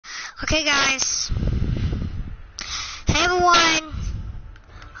Okay guys, hey everyone,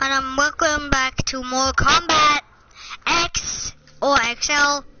 and welcome back to more Combat X or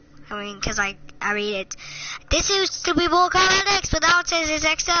XL, cause I read it. This used to be more Combat X, but now it says it's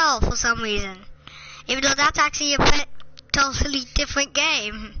XL for some reason. Even though that's actually a totally different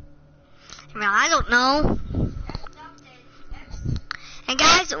game. I don't know. And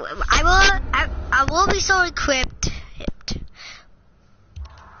guys, I will be showing Kript.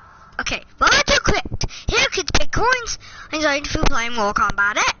 Okay, welcome to Kript. Here you can spend coins and going through playing Mortal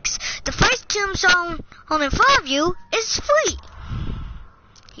Kombat X. The first tombstone on in front of you is free.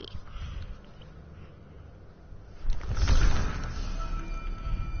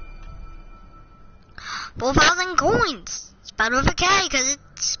 4,000 coins. Spelled with a K because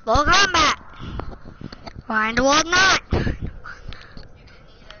it's Mortal Kombat. Why in the world not?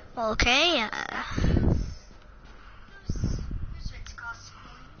 Okay,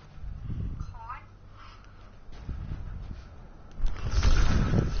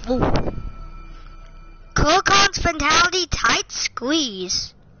 Kurkon's Fatality Tight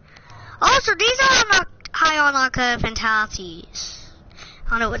Squeeze. Also, these are not high on our fatalities. I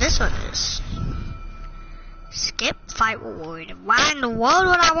don't know what this one is. Skip fight reward. Why in the world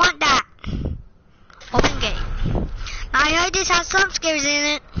would I want that? Open game. Now I heard this has some scares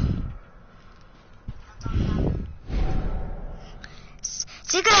in it.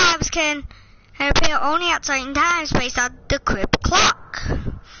 Secret items can appear only at certain times based on the Kript clock.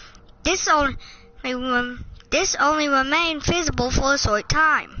 This only remains visible for a short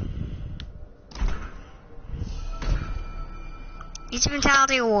time. Each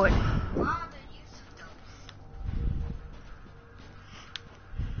mentality award.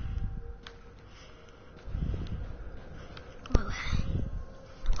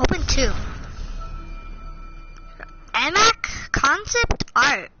 Open 2. Emac concept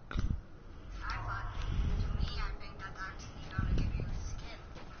art.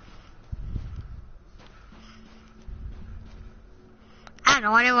 I don't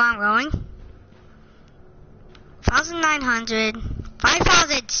know where I'm going. 1,900,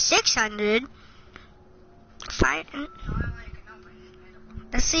 5,600.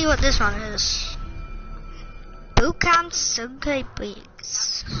 Let's see what this one is. Boot camp Sunday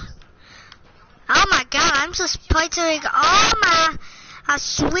Breaks. Oh my god, I'm just putting all my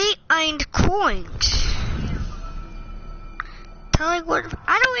sweet earned coins. I don't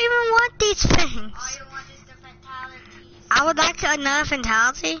even want these things. All you want is the fatalities. I would like another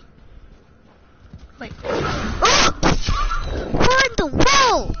fatality. Wait. Oh! What in the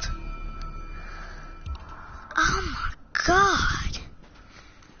world? Oh my god.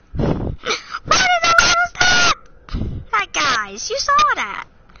 What in the world is that? That guys, you saw that.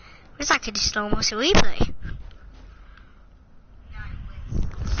 Wish I could do slow motion replay.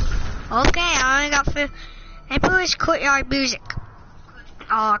 Okay, I only got Emperor's Courtyard music.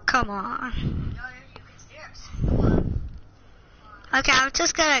 Oh, come on. Okay, I'm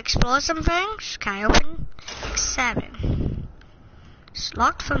just gonna explore some things. Can I open? 7. It's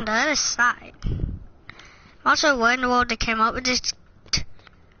locked from the other side. I'm also where in the world they came up with this.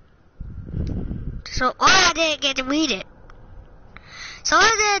 So, I didn't get to read it. So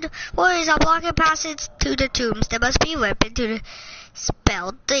I did warriors are blocking passage to the tombs. There must be a weapon to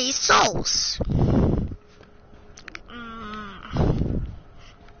dispel these souls.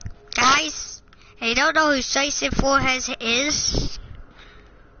 Guys, if you don't know who Jason Voorhees is,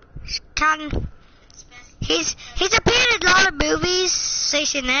 he's appeared in a lot of movies.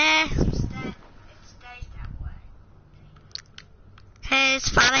 Stationaire. It's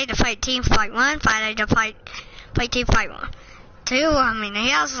Friday the Fight Team Fight 1, Friday the Fight Team Fight 1. 2, he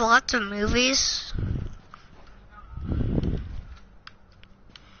has lots of movies.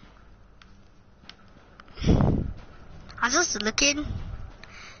 I'm just looking.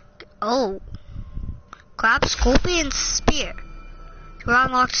 Oh. Grab Scorpion Spear. To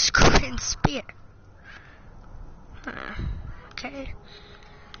unlock Scorpion Spear. Okay.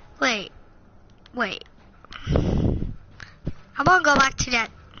 Wait. I'm gonna go back to that.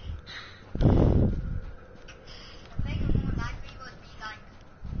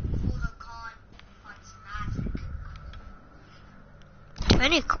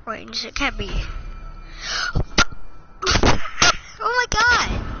 20 coins, it can't be. Oh my god!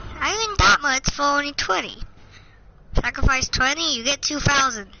 I earned that much for only 20. Sacrifice 20, you get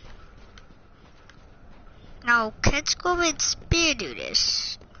 2,000. Now, can Scorpion Spear do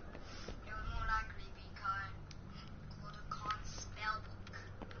this?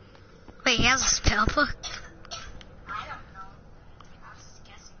 Wait, he has a spell book? I don't know. I was just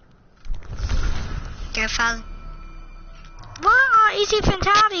guessing. Get 1,000. What got easy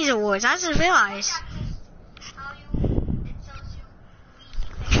fatalities awards. I just realized.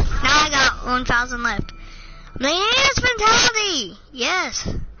 Now I got 1,000 left. Yes, fatality! Yes.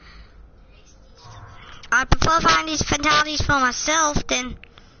 I prefer finding these fatalities for myself than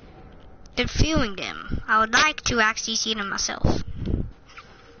viewing them. I would like to actually see them myself.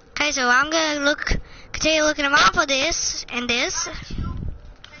 Okay, so I'm gonna continue looking around for this and this.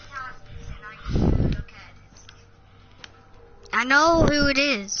 I know who it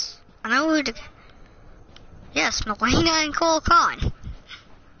is. I know who yes, Melina and Cole Khan.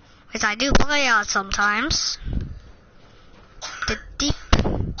 Which I do play out sometimes. The deep.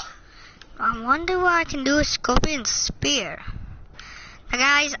 I wonder what I can do with Scorpion Spear. Now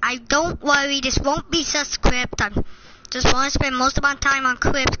guys, don't worry, this won't be just Kript. I just want to spend most of my time on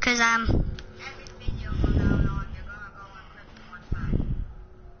Kript because every video from now on, you're gonna go on Kript 1.5.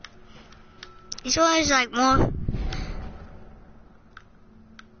 This one is like more.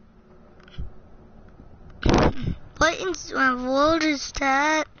 What in the world is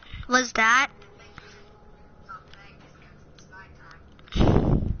that? Was that?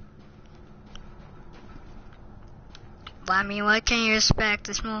 Well, I mean, what can you expect?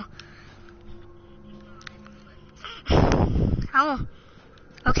 It's more. Oh.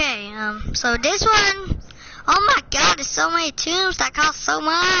 Okay, so this one. Oh my god, there's so many tombs that cost so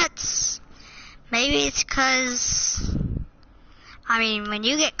much. Maybe it's because. I mean, when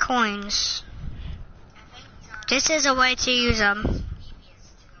you get coins. This is a way to use them.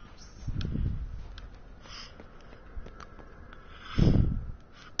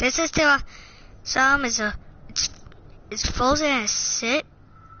 This is still it's frozen in a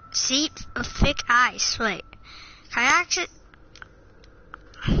seat of thick ice. Wait, can I actually?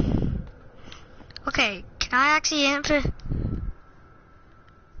 Okay, can I actually enter?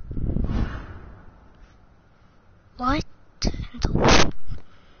 What?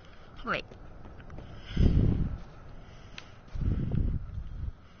 Wait.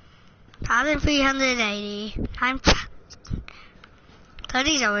 1,380 times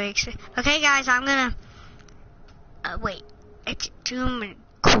 30's a week. Okay, guys, I'm gonna wait. It's Doom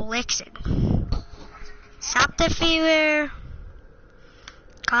Collection. Stop the Fever.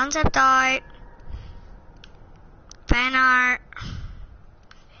 Concept art. Fan art.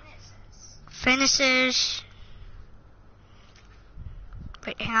 Finishes.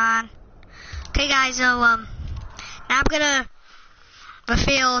 Wait, hang on. Okay, guys, so now I'm gonna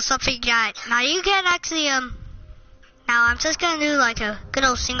reveal something that now you can actually now I'm just gonna do like a good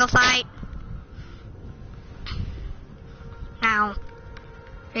old single fight. Now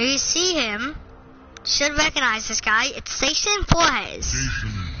you see him, should recognize this guy. It's Station Foreheads.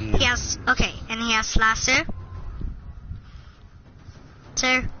 He has and he has Slasher,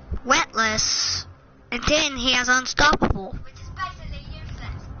 so Wetless, and then he has Unstoppable. Which is basically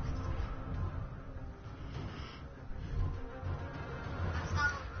useless.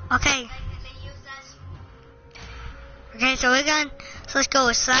 Okay. Okay, so let's go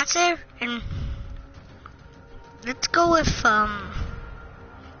with Slasher, and let's go with,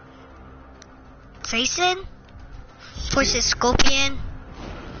 Jason versus Scorpion.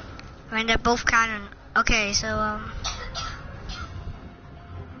 I mean, they're both kind of, okay, so,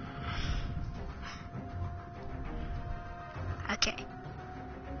 okay.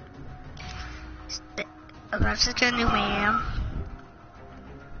 I'm just gonna do medium.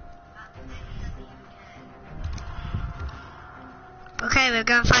 Okay, we're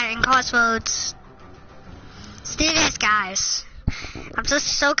gonna fight in Crossroads. Let's do this, guys. I'm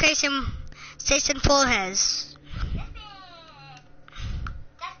just showcasing Station Foreheads.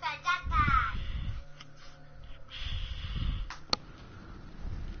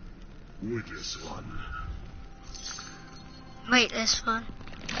 Weightless one.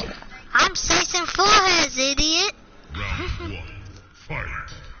 I'm Station Foreheads, idiot. Round 1, fight.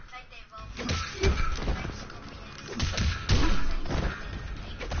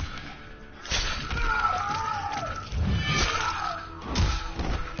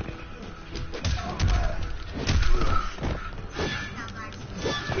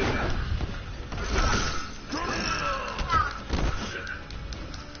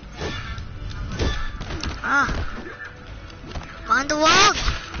 On the wall.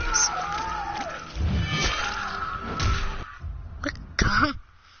 Come.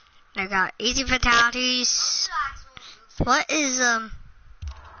 I got easy fatalities. What is I'm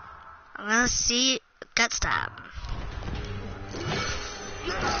gonna see gut stab.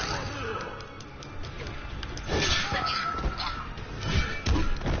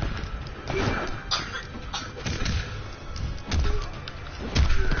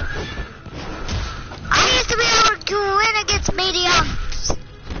 I used to be able to win against medium.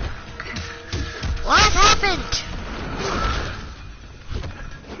 happened?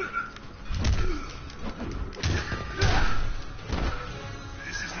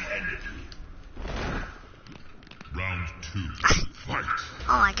 This is the end of you. Round 2. Fight.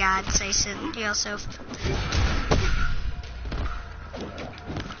 Oh my god, Jason, you're so...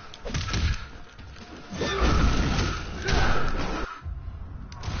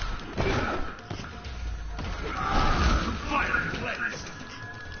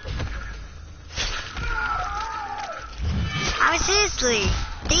 I mean, seriously,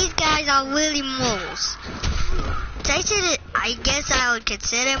 these guys are really mortals. Jason, I guess I would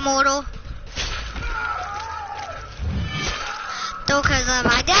consider mortal. Though, cause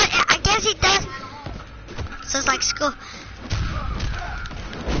I guess he does. So it's like school.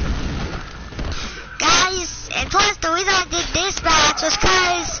 Guys, and plus the reason I did this match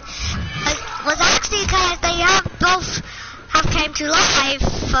was actually cause they have both came to life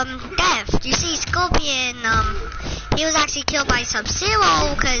from death. You see, Scorpion, he was actually killed by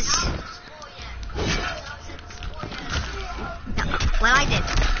Sub-Zero because. No, well, I did.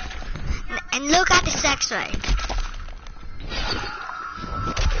 And look at this X-ray.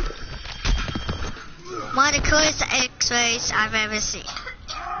 One of the coolest X-rays I've ever seen.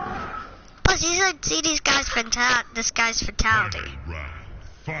 Plus, you should see this guy's fatality.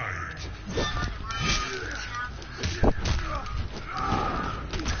 Fight.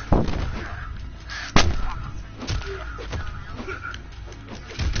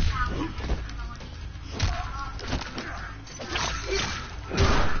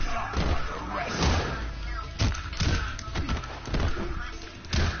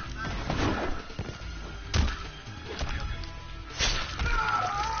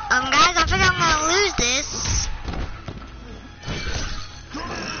 Guys, I think I'm gonna lose this.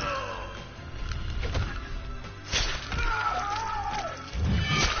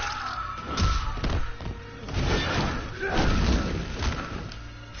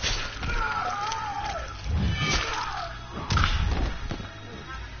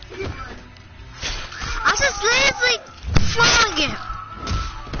 I'm just literally throwing it.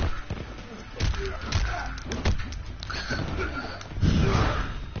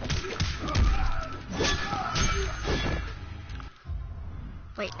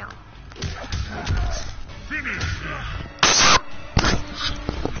 Wait, no.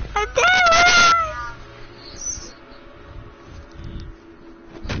 I did it!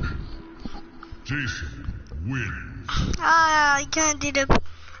 Jason wins. I can't do the...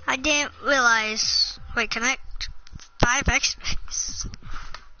 I didn't realize... Wait, connect 5 X-rays.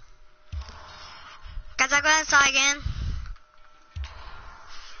 Guys, I'm gonna try again.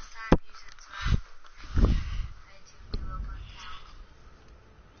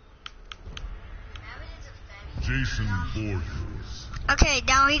 Jason Voorhees. Okay,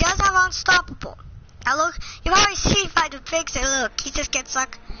 now he does have Unstoppable. Now look, you already see by the picture, look, he just gets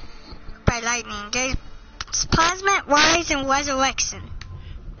sucked by lightning. There's Plasma, Rise, and Resurrection.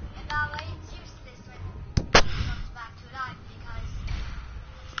 And that way it's useless when he comes back to life because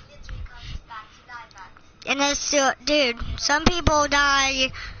he literally comes back to life at. And that's still, dude, some people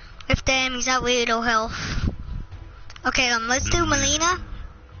die with the enemies at little health. Okay, let's do Melina.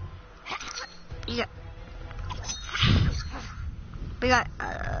 Yeah. We got,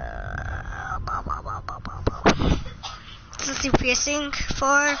 let's do piercing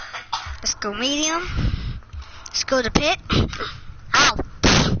for, let's go medium, let's go to pit. Ow. Ow,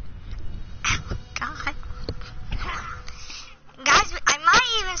 God. Guys, I might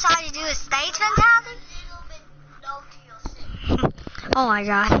even try to do a stage mentality. Oh my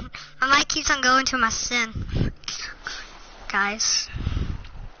God. I might keep on going to my sin. Guys.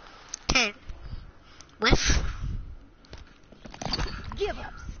 Okay. Whiff. Give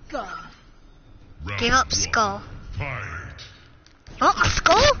up, skull. Give up skull. Fight. You want my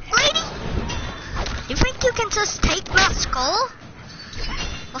skull, lady? You think you can just take my skull?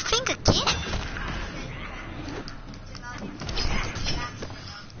 Well, think again.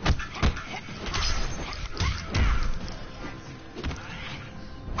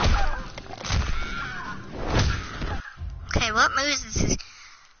 Okay, what moves is this?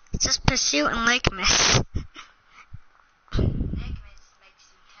 It's just Pursuit and Lake Mist.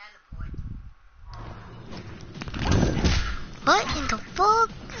 What in the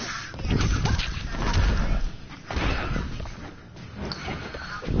fuck?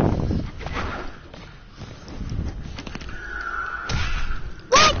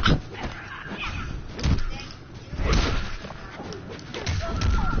 What?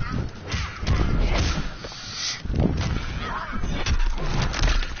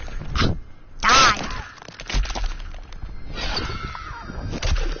 Die.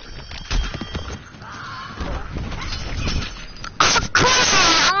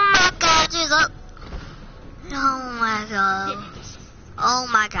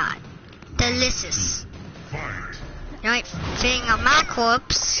 of my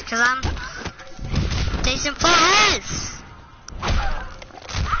corpse, because I'm chasing for heads.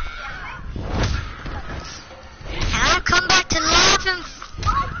 And I've come back to life and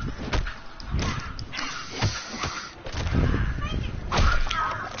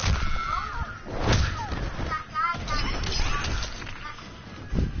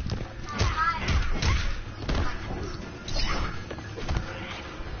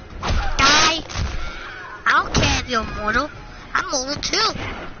you're mortal. I'm mortal too.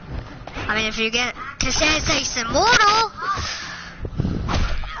 I mean, if you get to say it's immortal,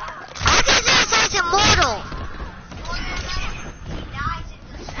 I can say it's immortal.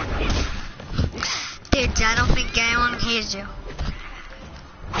 Dude, I don't think anyone hears you.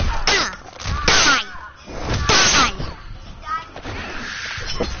 Die! Die!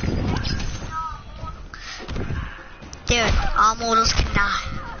 Dude, all mortals can die.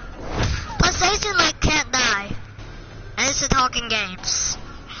 Plus, Jason can't die. And it's a talking games.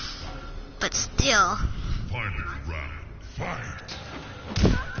 But still. Final round. Fight.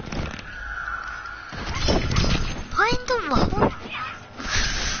 Find the wall.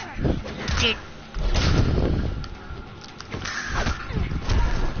 Dude.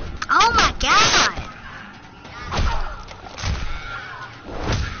 Oh my god.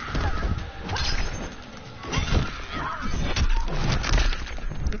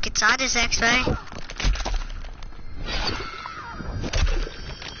 Look inside this X-ray.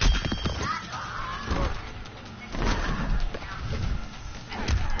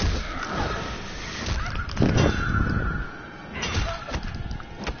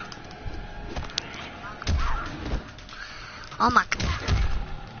 Oh my god.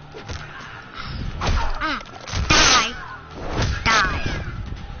 Die. Die.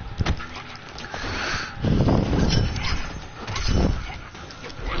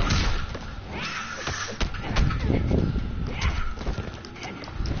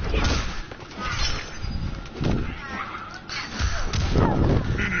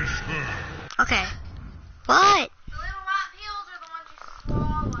 Finish her. Okay. What? The little white pills are the ones you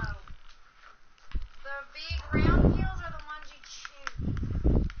swallow. The big round pills are the ones you chew.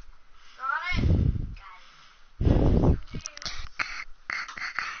 Got it? Got it.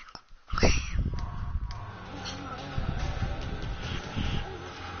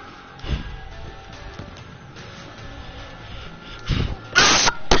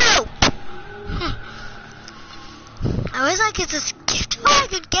 I wish I could just I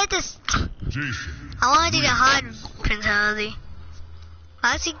could get this. Jason. I want to do the hard mentality.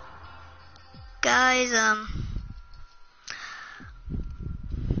 Actually, guys,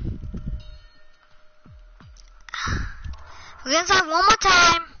 we're gonna try one more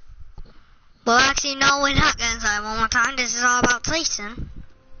time. Well, actually, no, we're not gonna try one more time. This is all about Jason.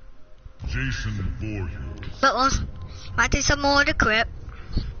 Jason Voorhees. But we'll might do some more of the Kript.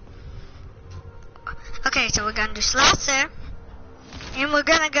 Okay, so we're gonna do Slasher. And we're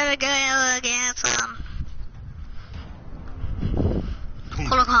gonna go against, Khan.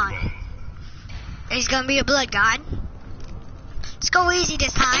 He's gonna be a blood god. Let's go easy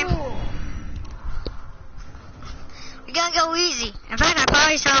this time. We're gonna go easy. In fact, I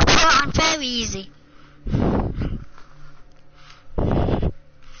probably saw put on very easy.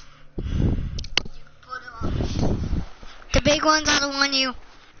 The big ones are the one you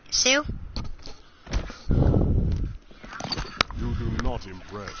see? You do not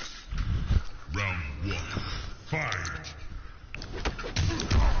impress. Round one. Fight.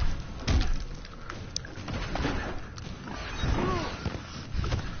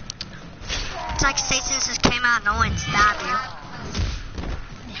 It's like Satan just came out and no one stabbed you.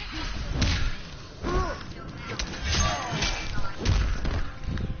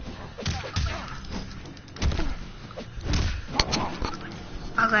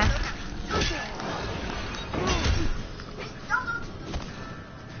 Okay.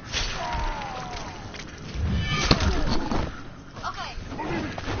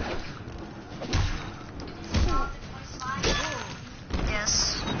 Yes.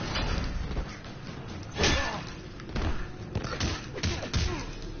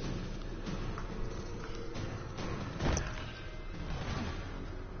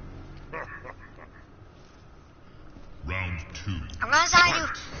 Round two. I'm gonna try to do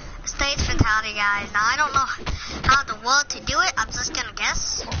stage fatality, guys. Now I don't know how the world to do it. I'm just gonna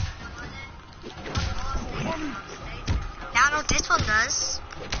guess. Now I know this one does.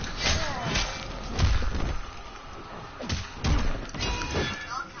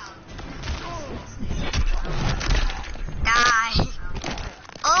 Die.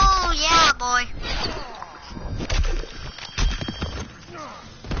 Oh yeah, boy.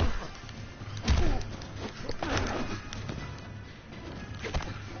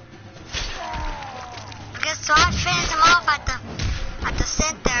 So I finish him off at the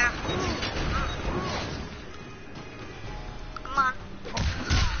center. Come on.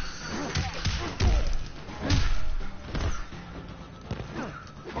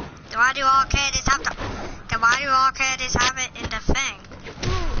 Why do all characters have to? Then why do all characters have it in the thing?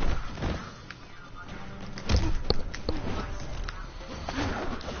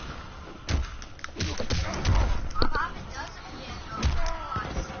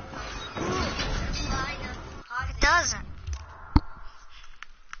 It doesn't.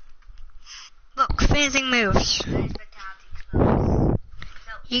 Look, finishing moves.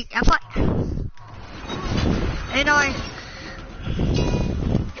 I thought. You know, I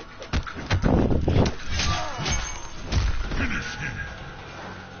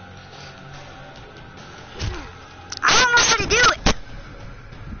don't know how to do it.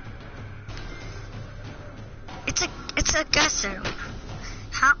 It's a gusser.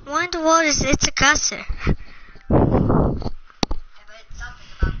 What in the world is it's a gusser?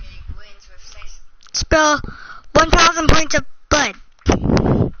 Spell 1,000 points of blood.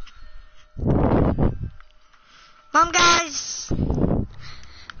 Guys,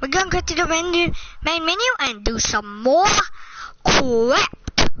 we're gonna go to the main menu and do some more Kript.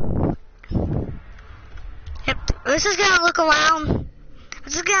 Yep, we're just gonna look around. We're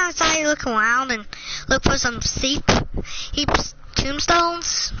just gonna try to look around and look for some heaps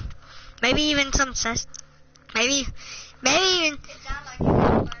tombstones, maybe even some maybe even,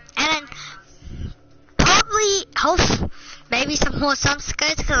 and then probably maybe some more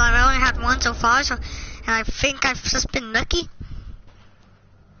skirts because I've only had one so far. So. And I think I've just been lucky.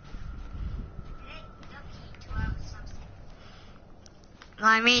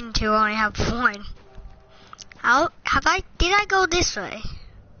 I mean to only have one. Did I go this way?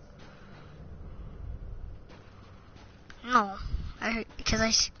 No. Because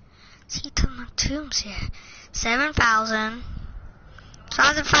I see a ton of tombs here. 7,000.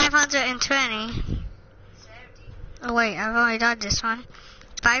 1,520. Oh wait, I've only done this one.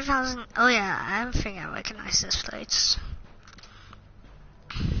 5,000. Oh yeah, I think I recognize this place.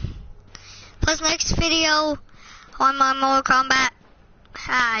 Plus next video on my Mortal Kombat.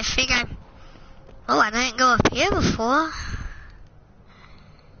 I think I didn't go up here before.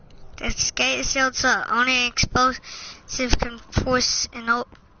 This gate is sealed shut. Only explosive can force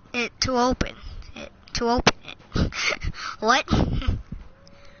it to open it. What?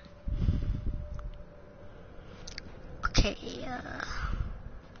 Okay.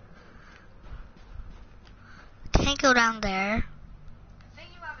 Can't go down there. I think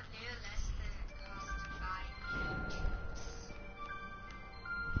you have a new list that it costs to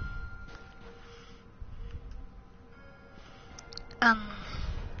buy.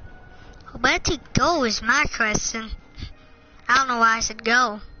 Where to go is my question. I don't know why I said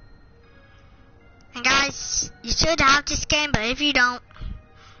go. And guys, you should have this game, but if you don't,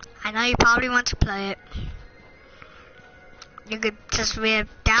 I know you probably want to play it. You could just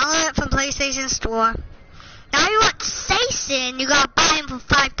download it from PlayStation Store. Now you want Station, you gotta buy him for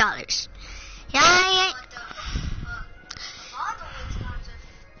 $5. Yeah, I ain't.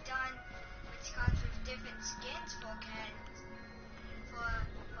 Which comes with different skins for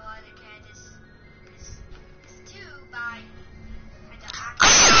the characters. Is to buy and the actual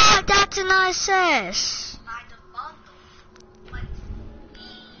Oh, that's an ISS. buy the bundle. But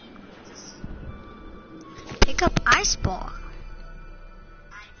just Pick up Ice Ball.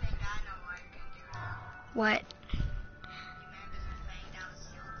 I think I know what I can do. What? Remember the thing that was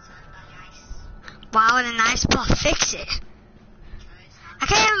sealed shut by ice? Why would an Ice Ball fix it? I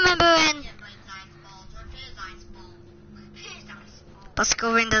can't remember when. Yeah, but it's ice balls. What is ice ball? What is ice ball? But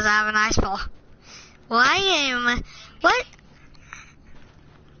Scoring does have an Ice Ball. What?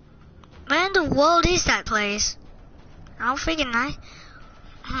 Where in the world is that place? I don't think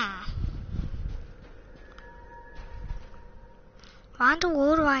Why in the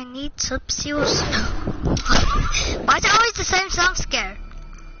world do I need Sub-Zero Snow? Why is it always the same jump scare?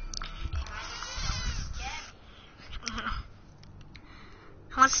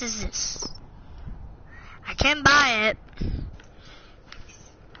 How much is this? I can't buy it.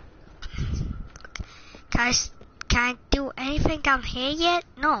 Can I do anything down here yet?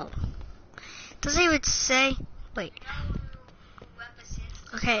 No. Doesn't even say. Wait.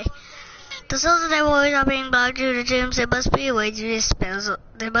 Okay. The souls of their warriors are being blocked through the tombs. There must be a way to dispose.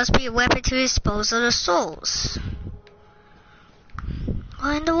 There must be a weapon to dispose of the souls.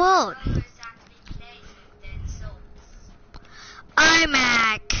 What in the world?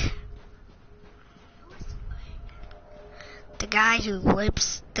 iMac. The guy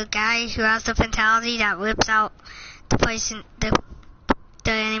who has the fatality that whips out the place in the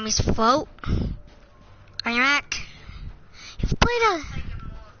enemy's throat. Are you back? He's played a. Take him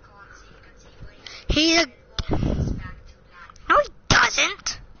more cards because he brings He's a. things back to life. No, he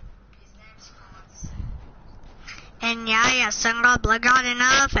doesn't. His name's cards. And yeah, Sun God, Blood God, and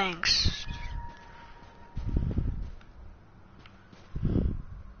other things.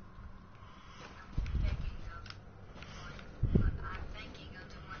 I'm thinking of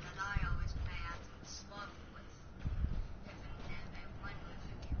the one that I always play as and slug with. If and one was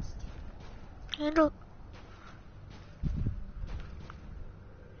against you. Hello.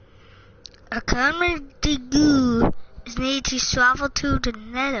 A comedy goo is needed to travel to the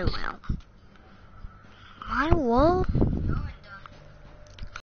Netherrealm. My wall? No one done.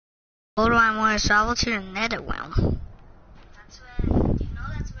 Or do I want to travel to the Netherrealm? That's where, do you know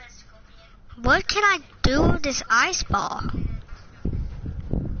that's where Scorpion... What can I do with this ice ball?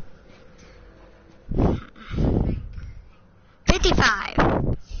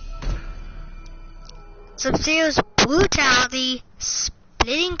 55. Sub-Zero's brutality,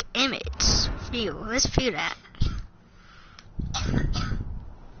 splitting image. Feel. Let's feel that.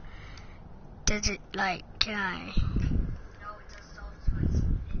 Does it like? Can I? No, it just also is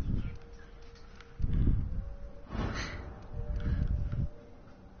splitting it.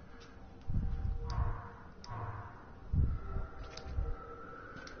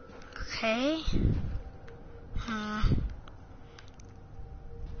 Okay.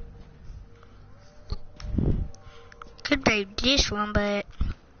 Could be this one, but I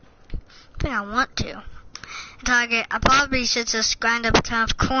think I want to. I probably should just grind up a ton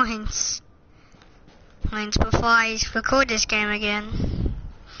of coins before I record this game again.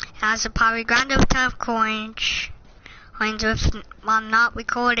 I should probably grind up a ton of coins while I'm not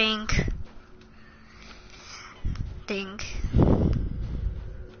recording. Thing.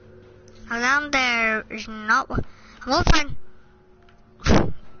 Around there is not. I won't find.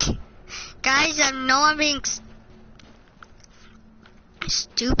 Guys, I know I'm being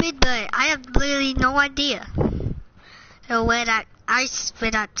stupid, but I have literally no idea. So where that ice,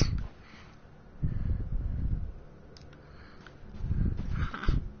 where that.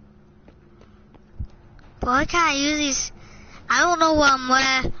 Why can't I use these? I don't know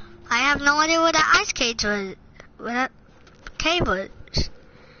where. I have no idea where that ice cage was. Where that cave was.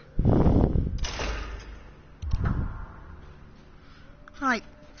 Like.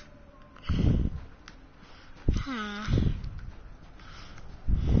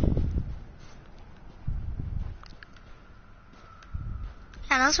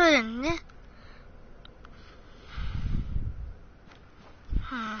 Yeah, that's what it is.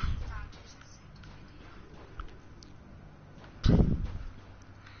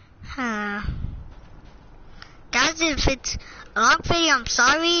 Guys, if it's a long video, I'm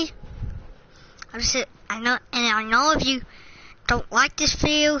sorry. I know if you don't like this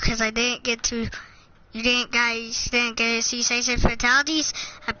video because I didn't get to, guys didn't get to see Satan fatalities.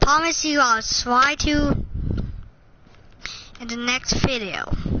 I promise you I'll try to in the next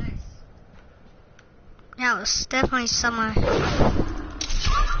video. That was definitely somewhere.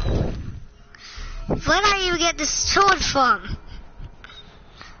 Where did I even get this sword from?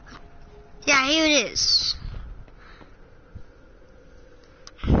 Yeah, here it is.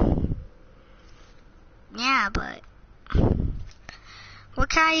 Yeah, but what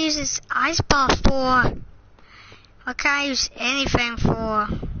can I use this ice ball for? What can I use anything for?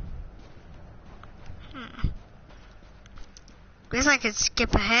 Guess I could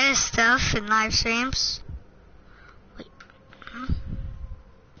skip ahead of stuff in live streams. Wait.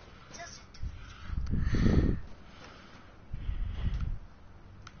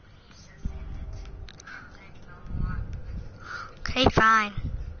 Okay, fine.